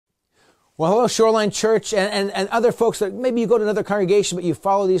Well, hello, Shoreline Church and other folks that maybe you go to another congregation, but you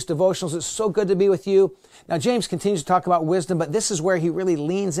follow these devotionals. It's so good to be with you. Now, James continues to talk about wisdom, but this is where he really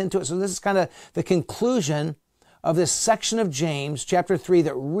leans into it. So this is kind of the conclusion of this section of James, chapter 3,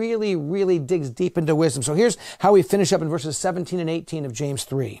 that really, really digs deep into wisdom. So here's how we finish up in verses 17 and 18 of James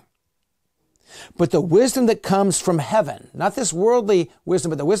 3. But the wisdom that comes from heaven, not this worldly wisdom,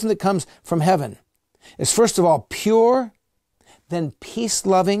 but the wisdom that comes from heaven, is first of all pure, then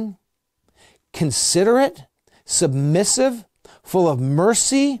peace-loving, considerate, submissive, full of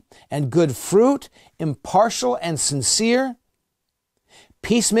mercy and good fruit, impartial and sincere.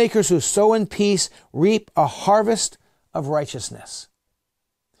 Peacemakers who sow in peace reap a harvest of righteousness.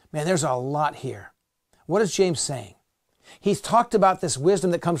 Man, there's a lot here. What is James saying? He's talked about this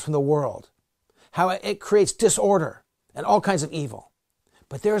wisdom that comes from the world, how it creates disorder and all kinds of evil.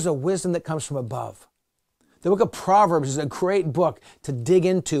 But there's a wisdom that comes from above. The book of Proverbs is a great book to dig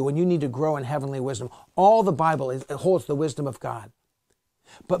into when you need to grow in heavenly wisdom. All the Bible it holds the wisdom of God.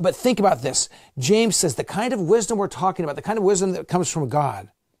 But think about this. James says the kind of wisdom we're talking about, the kind of wisdom that comes from God,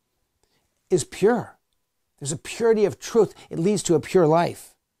 is pure. There's a purity of truth. It leads to a pure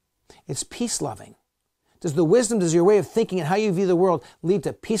life. It's peace-loving. Does your way of thinking and how you view the world lead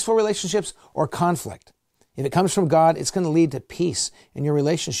to peaceful relationships or conflict? If it comes from God, it's going to lead to peace in your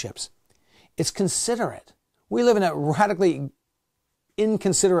relationships. It's considerate. We live in a radically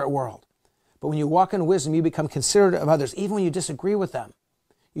inconsiderate world. But when you walk in wisdom, you become considerate of others, even when you disagree with them.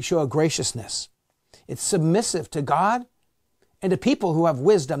 You show a graciousness. It's submissive to God and to people who have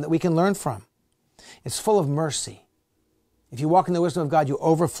wisdom that we can learn from. It's full of mercy. If you walk in the wisdom of God, you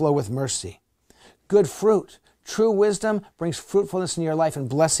overflow with mercy. Good fruit. True wisdom brings fruitfulness in your life and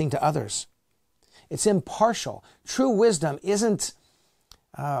blessing to others. It's impartial. True wisdom isn't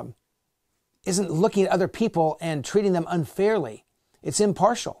looking at other people and treating them unfairly. It's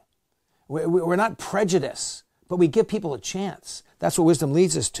impartial. We're not prejudiced, but we give people a chance. That's what wisdom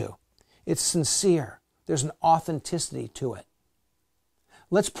leads us to. It's sincere. There's an authenticity to it.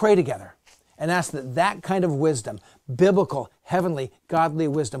 Let's pray together and ask that kind of wisdom, biblical, heavenly, godly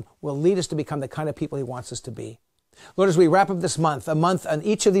wisdom, will lead us to become the kind of people He wants us to be. Lord, as we wrap up this month, a month on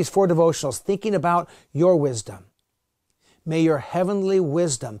each of these 4 devotionals, thinking about your wisdom, may your heavenly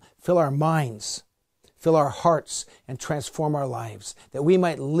wisdom fill our minds, fill our hearts, and transform our lives, that we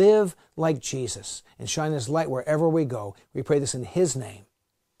might live like Jesus and shine His light wherever we go. We pray this in His name.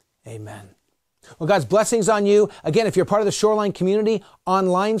 Amen. Well, God's blessings on you. Again, if you're part of the Shoreline community,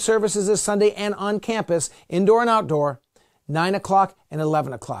 online services this Sunday and on campus, indoor and outdoor, 9 o'clock and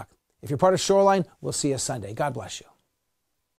 11 o'clock. If you're part of Shoreline, we'll see you Sunday. God bless you.